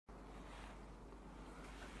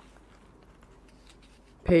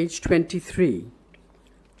Page 23,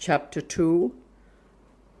 Chapter 2,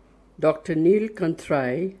 Dr.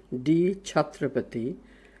 Neelkantrai D. Chhatrapati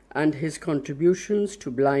and his contributions to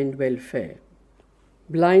blind welfare.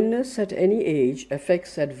 Blindness at any age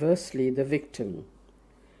affects adversely the victim.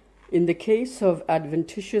 In the case of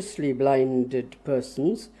adventitiously blinded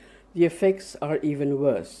persons, the effects are even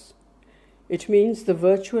worse. It means the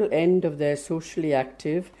virtual end of their socially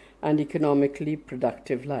active and economically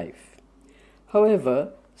productive life.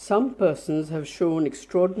 However, some persons have shown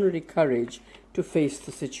extraordinary courage to face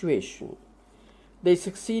the situation. They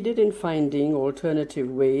succeeded in finding alternative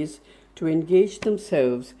ways to engage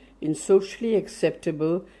themselves in socially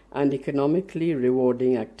acceptable and economically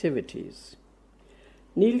rewarding activities.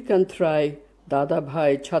 Neelkantrai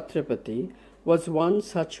Dadabhai Chhatrapati was one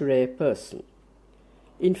such rare person.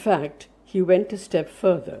 In fact, he went a step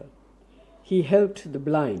further. He helped the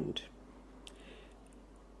blind.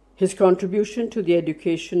 His contribution to the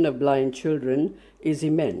education of blind children is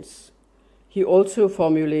immense. He also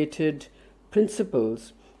formulated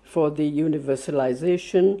principles for the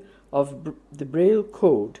universalization of the Braille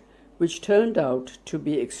Code, which turned out to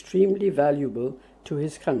be extremely valuable to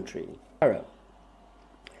his country.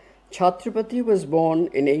 Chhatrapati was born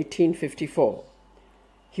in 1854.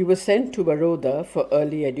 He was sent to Baroda for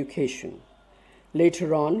early education.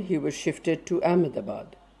 Later on, he was shifted to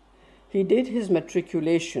Ahmedabad. He did his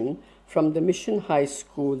matriculation from the Mission High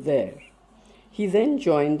School there. He then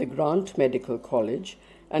joined the Grant Medical College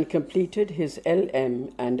and completed his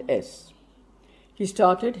LM and S. He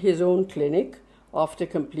started his own clinic after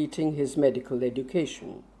completing his medical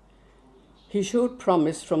education. He showed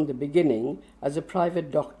promise from the beginning as a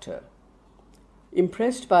private doctor.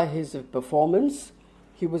 Impressed by his performance,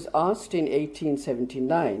 he was asked in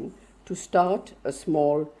 1879 to start a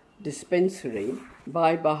small dispensary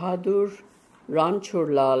by Bahadur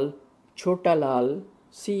Ranchorlal Chotalal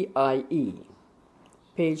CIE,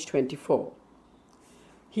 page 24.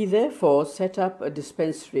 He therefore set up a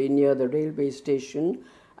dispensary near the railway station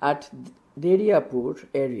at Deriapur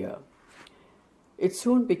area. It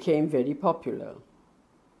soon became very popular.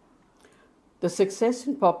 The success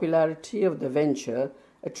and popularity of the venture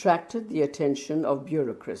attracted the attention of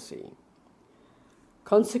bureaucracy.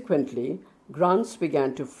 Consequently, grants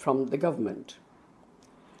began from the government.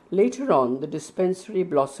 Later on, the dispensary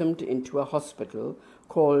blossomed into a hospital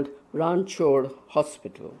called Ranchor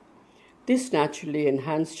Hospital. This naturally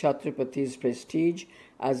enhanced Chhatrapati's prestige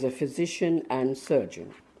as a physician and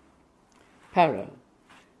surgeon.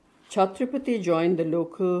 Chhatrapati joined the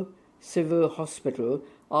local civil hospital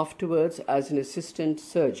afterwards as an assistant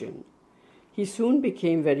surgeon. He soon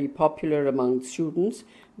became very popular among students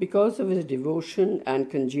because of his devotion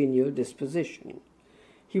and congenial disposition.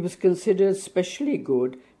 He was considered specially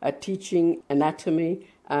good at teaching anatomy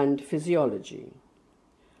and physiology.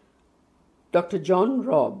 Dr. John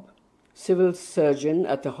Robb, civil surgeon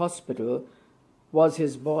at the hospital, was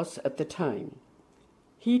his boss at the time.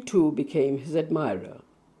 He too became his admirer.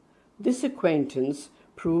 This acquaintance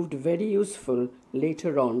proved very useful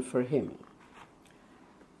later on for him.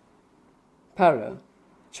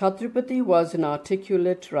 Chhatrapati was an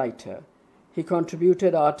articulate writer. He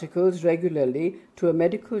contributed articles regularly to a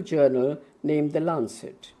medical journal named The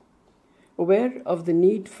Lancet. Aware of the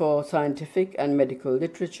need for scientific and medical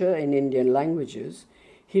literature in Indian languages,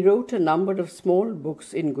 he wrote a number of small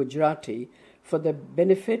books in Gujarati for the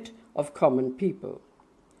benefit of common people.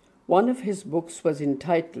 One of his books was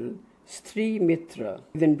entitled Stri Mitra,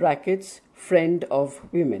 within brackets, Friend of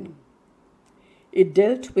Women. It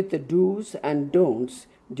dealt with the do's and don'ts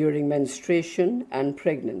during menstruation and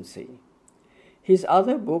pregnancy. His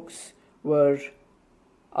other books were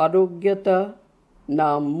Arogyata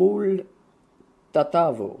Na Mool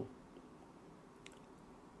Tatavo,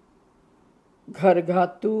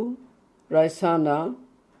 Gharghatu Raisana,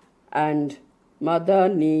 and Mada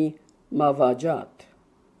Ni Mavajat.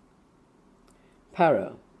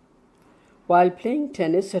 While playing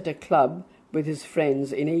tennis at a club with his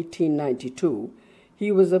friends in 1892,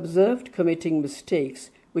 he was observed committing mistakes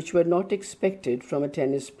which were not expected from a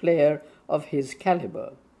tennis player of his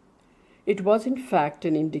caliber. It was in fact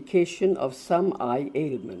an indication of some eye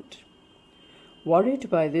ailment. Worried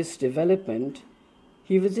by this development,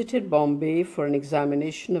 he visited Bombay for an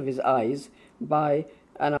examination of his eyes by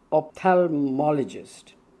an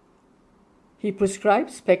ophthalmologist. He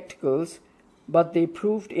prescribed spectacles, but they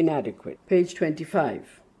proved inadequate. Page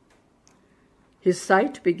 25. His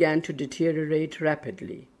sight began to deteriorate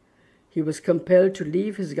rapidly. He was compelled to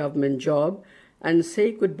leave his government job and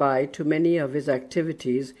say goodbye to many of his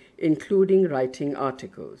activities, including writing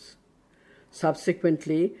articles.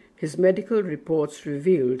 Subsequently, his medical reports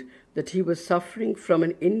revealed that he was suffering from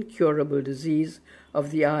an incurable disease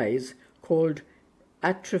of the eyes called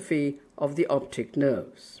atrophy of the optic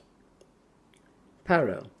nerves.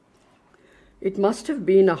 Para. It must have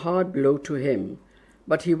been a hard blow to him,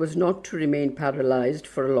 but he was not to remain paralyzed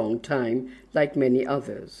for a long time like many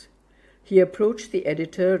others. He approached the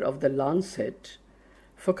editor of the Lancet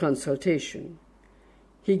for consultation.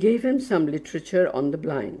 He gave him some literature on the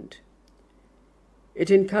blind.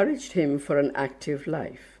 It encouraged him for an active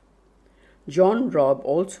life. John Robb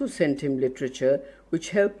also sent him literature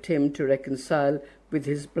which helped him to reconcile with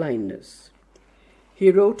his blindness.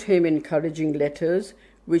 He wrote him encouraging letters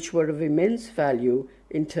which were of immense value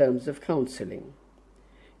in terms of counseling.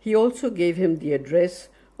 He also gave him the address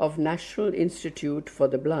of National Institute for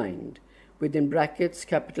the Blind, within brackets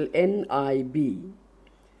capital NIB,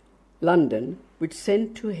 London, which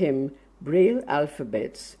sent to him Braille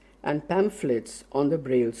alphabets and pamphlets on the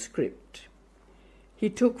Braille script. He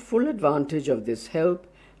took full advantage of this help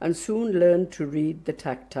and soon learned to read the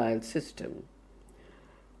tactile system.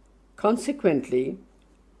 Consequently,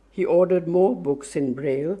 he ordered more books in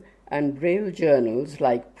Braille and Braille journals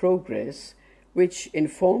like Progress, which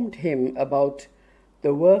informed him about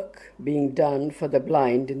the work being done for the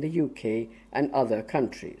blind in the UK and other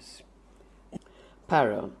countries.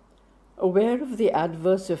 Para. Aware of the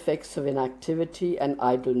adverse effects of inactivity and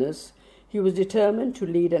idleness, he was determined to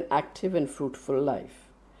lead an active and fruitful life.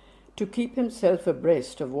 To keep himself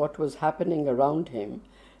abreast of what was happening around him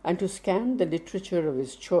and to scan the literature of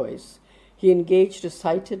his choice, he engaged a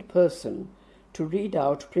sighted person to read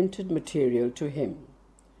out printed material to him.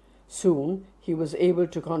 Soon he was able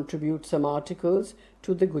to contribute some articles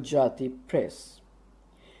to the Gujarati press.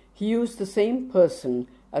 He used the same person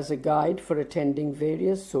as a guide for attending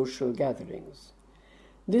various social gatherings.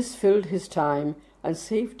 This filled his time and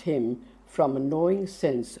saved him from a gnawing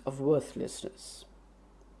sense of worthlessness.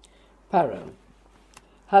 Para.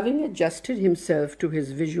 Having adjusted himself to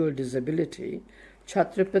his visual disability,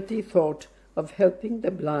 Chhatrapati thought of helping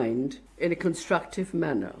the blind in a constructive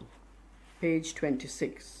manner. Page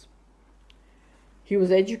 26. He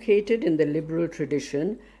was educated in the liberal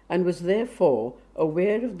tradition and was therefore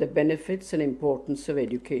aware of the benefits and importance of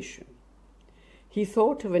education. He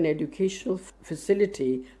thought of an educational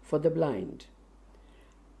facility for the blind,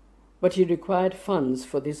 but he required funds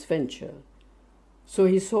for this venture. So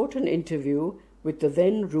he sought an interview with the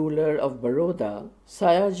then ruler of Baroda,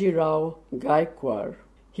 Sayaji Rao Gaikwar.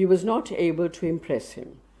 He was not able to impress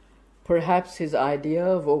him. Perhaps his idea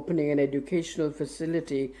of opening an educational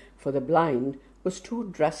facility for the blind was too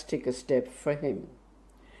drastic a step for him.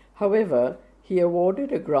 However, he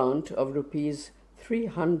awarded a grant of rupees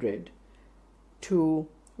 300 to,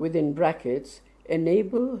 within brackets,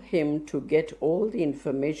 enable him to get all the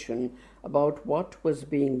information about what was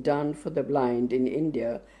being done for the blind in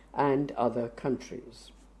India and other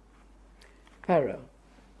countries. Para.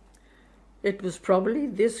 It was probably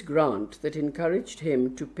this grant that encouraged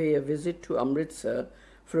him to pay a visit to Amritsar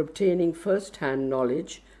for obtaining first-hand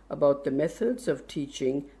knowledge about the methods of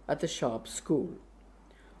teaching at the Sharp School.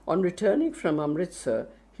 On returning from Amritsar,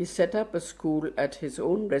 he set up a school at his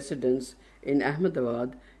own residence in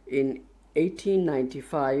Ahmedabad in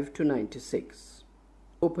 1895 to 96.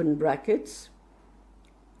 Open brackets.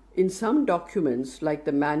 In some documents, like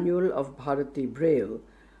the Manual of Bharati Braille,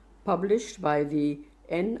 published by the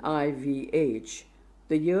NIVH,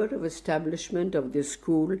 the year of establishment of this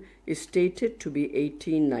school is stated to be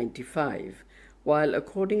 1895, while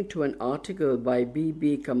according to an article by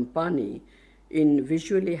B.B. Kampani in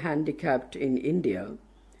Visually Handicapped in India,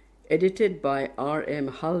 edited by R.M.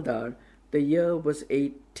 Haldar, the year was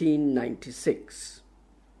 1896.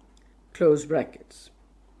 Close brackets.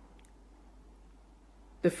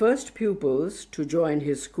 The first pupils to join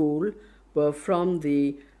his school were from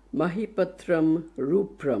the Mahipatram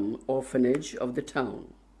Rupram orphanage of the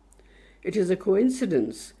town. It is a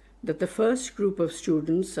coincidence that the first group of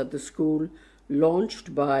students at the school,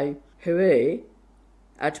 launched by Huet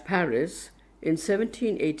at Paris in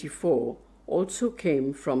 1784, also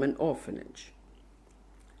came from an orphanage.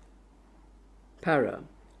 Para.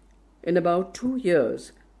 In about 2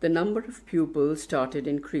 years, the number of pupils started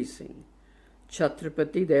increasing.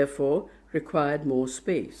 Chhatrapati, therefore, required more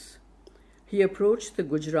space. He approached the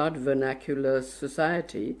Gujarat Vernacular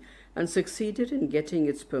Society and succeeded in getting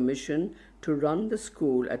its permission to run the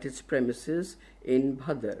school at its premises in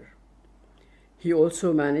Bhadar. He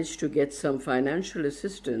also managed to get some financial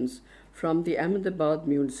assistance from the Ahmedabad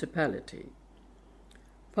municipality.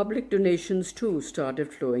 Public donations too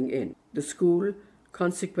started flowing in. The school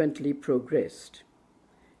consequently progressed.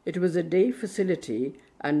 It was a day facility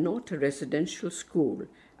and not a residential school,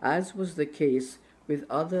 as was the case with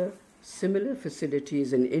other similar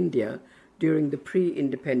facilities in India during the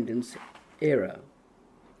pre-independence era.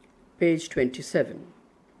 Page 27.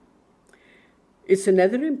 Its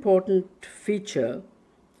another important feature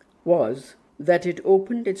was that it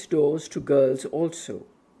opened its doors to girls also.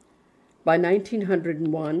 By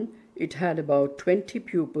 1901, it had about 20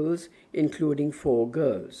 pupils, including 4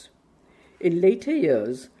 girls. In later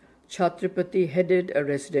years, Chhatrapati headed a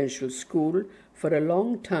residential school for a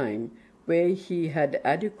long time where he had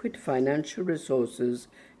adequate financial resources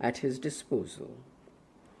at his disposal.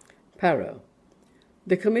 Para.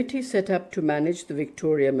 The committee set up to manage the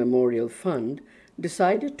Victoria Memorial Fund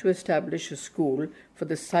decided to establish a school for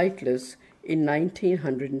the sightless in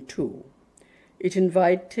 1902. It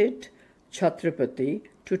invited Chhatrapati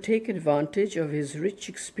to take advantage of his rich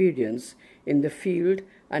experience in the field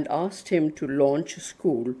and asked him to launch a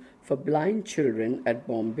school for blind children at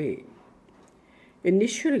Bombay.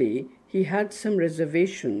 Initially, he had some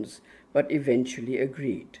reservations but eventually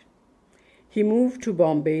agreed. He moved to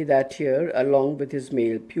Bombay that year along with his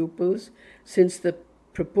male pupils, since the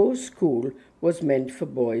proposed school was meant for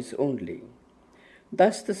boys only.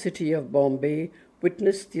 Thus, the city of Bombay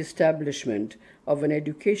witnessed the establishment of an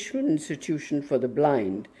educational institution for the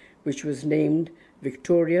blind, which was named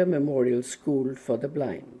Victoria Memorial School for the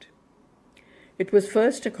Blind. It was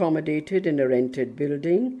first accommodated in a rented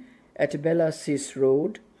building at Bellasis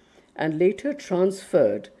Road and later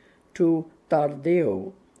transferred to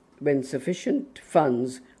Tardeo when sufficient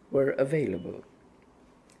funds were available.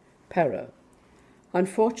 Para.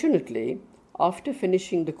 Unfortunately, after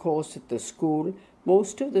finishing the course at the school,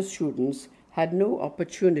 most of the students had no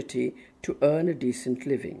opportunity to earn a decent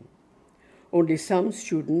living. Only some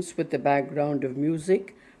students with the background of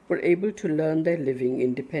music were able to learn their living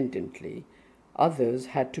independently. Others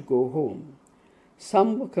had to go home.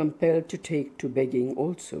 Some were compelled to take to begging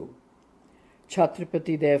also.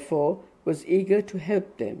 Chhatrapati, therefore, was eager to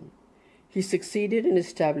help them. He succeeded in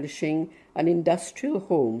establishing an industrial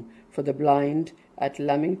home for the blind at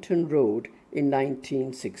Lamington Road in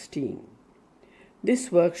 1916.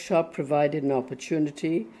 This workshop provided an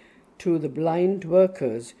opportunity to the blind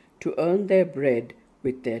workers to earn their bread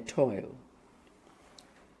with their toil.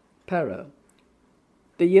 Para.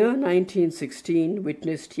 The year 1916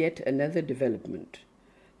 witnessed yet another development.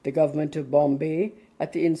 The government of Bombay,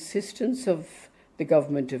 at the insistence of the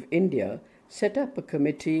government of India, set up a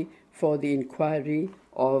committee for the inquiry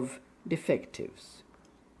of defectives.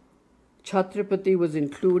 Chhatrapati was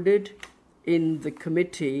included in the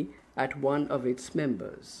committee at one of its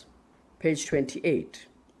members. Page 28.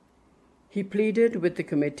 He pleaded with the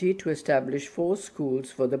committee to establish 4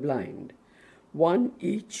 schools for the blind, 1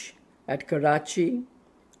 each at Karachi,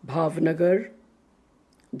 Bhavnagar,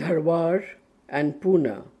 Dharwar, and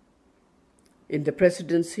Pune, in the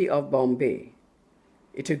presidency of Bombay.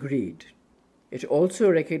 It agreed. It also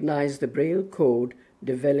recognized the Braille Code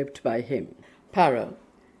developed by him. Para.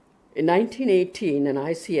 In 1918, an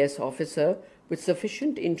ICS officer with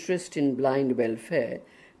sufficient interest in blind welfare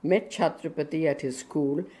met Chhatrapati at his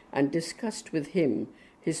school and discussed with him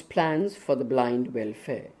his plans for the blind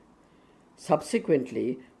welfare.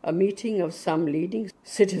 Subsequently, a meeting of some leading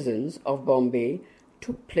citizens of Bombay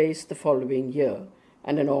took place the following year,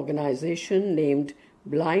 and an organization named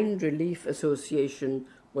Blind Relief Association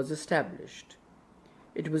was established.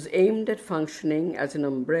 It was aimed at functioning as an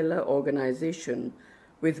umbrella organization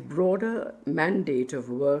with broader mandate of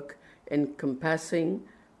work encompassing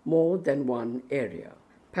more than one area.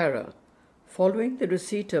 Para. Following the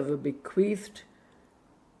receipt of a bequeathed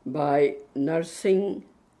by Narsingh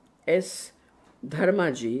S.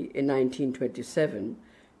 Dharmaji in 1927,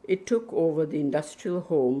 it took over the industrial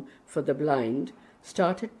home for the blind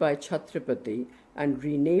started by Chhatrapati and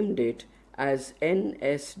renamed it as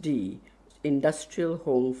NSD, Industrial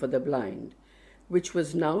Home for the Blind, which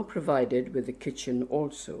was now provided with a kitchen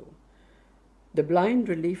also. The Blind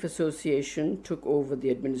Relief Association took over the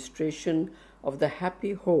administration of the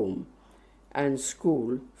Happy Home and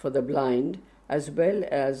School for the Blind, as well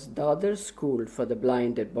as Dadar School for the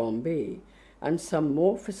Blind at Bombay, and some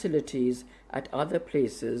more facilities at other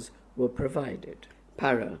places were provided.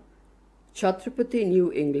 Para. Chhatrapati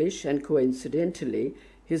knew English, and coincidentally,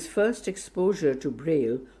 his first exposure to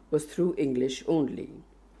Braille was through English only.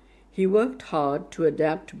 He worked hard to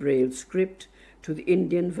adapt Braille script to the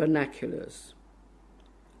Indian vernaculars.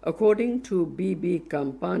 According to B.B.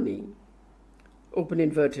 Kampani, open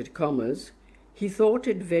inverted commas, he thought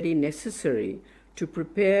it very necessary to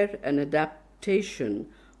prepare an adaptation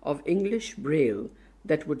of English Braille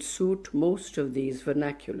that would suit most of these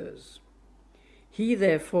vernaculars. He,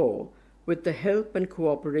 therefore, with the help and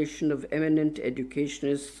cooperation of eminent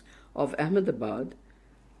educationists of Ahmedabad,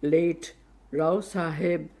 late Rao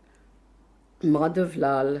Sahib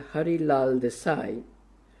Madhavlal Harilal Desai,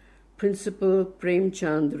 Principal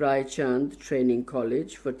Premchand Raichand Training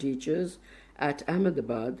College for Teachers at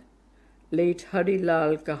Ahmedabad, late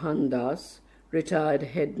Harilal Kahandas, retired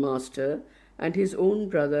headmaster, and his own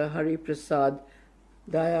brother Hari Prasad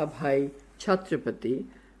Dayabhai Chhatrapati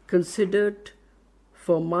considered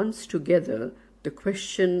for months together the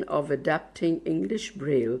question of adapting English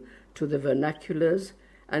Braille to the vernaculars,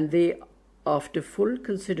 and they, after full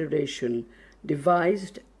consideration,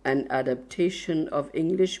 devised an adaptation of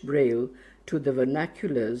English Braille to the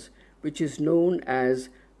vernaculars, which is known as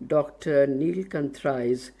Dr.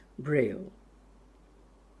 Neelkanthai's Braille.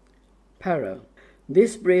 Para.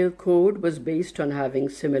 This Braille code was based on having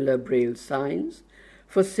similar Braille signs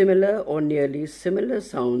for similar or nearly similar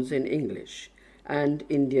sounds in English and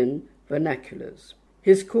Indian vernaculars.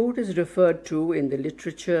 His code is referred to in the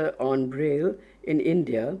literature on Braille in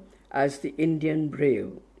India as the Indian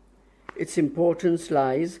Braille. Its importance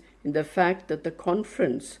lies in the fact that the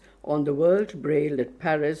Conference on the World Braille at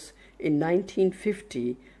Paris in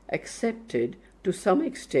 1950 accepted to some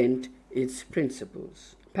extent its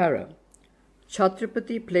principles. Para.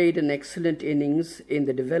 Chhatrapati played an excellent innings in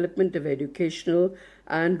the development of educational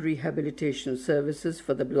and rehabilitation services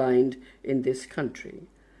for the blind in this country.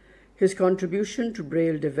 His contribution to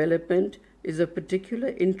Braille development is of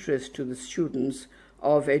particular interest to the students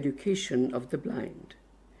of education of the blind.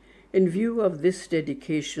 In view of this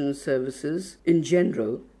dedication services in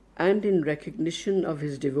general, and in recognition of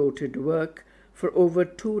his devoted work for over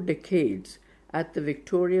 2 decades at the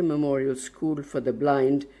Victoria Memorial School for the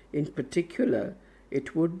Blind in particular,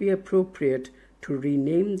 it would be appropriate to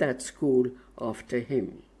rename that school after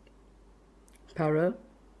him. Para.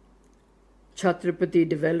 Chhatrapati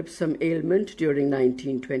developed some ailment during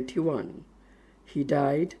 1921. He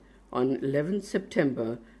died on 11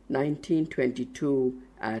 September 1922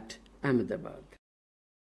 at Ahmedabad.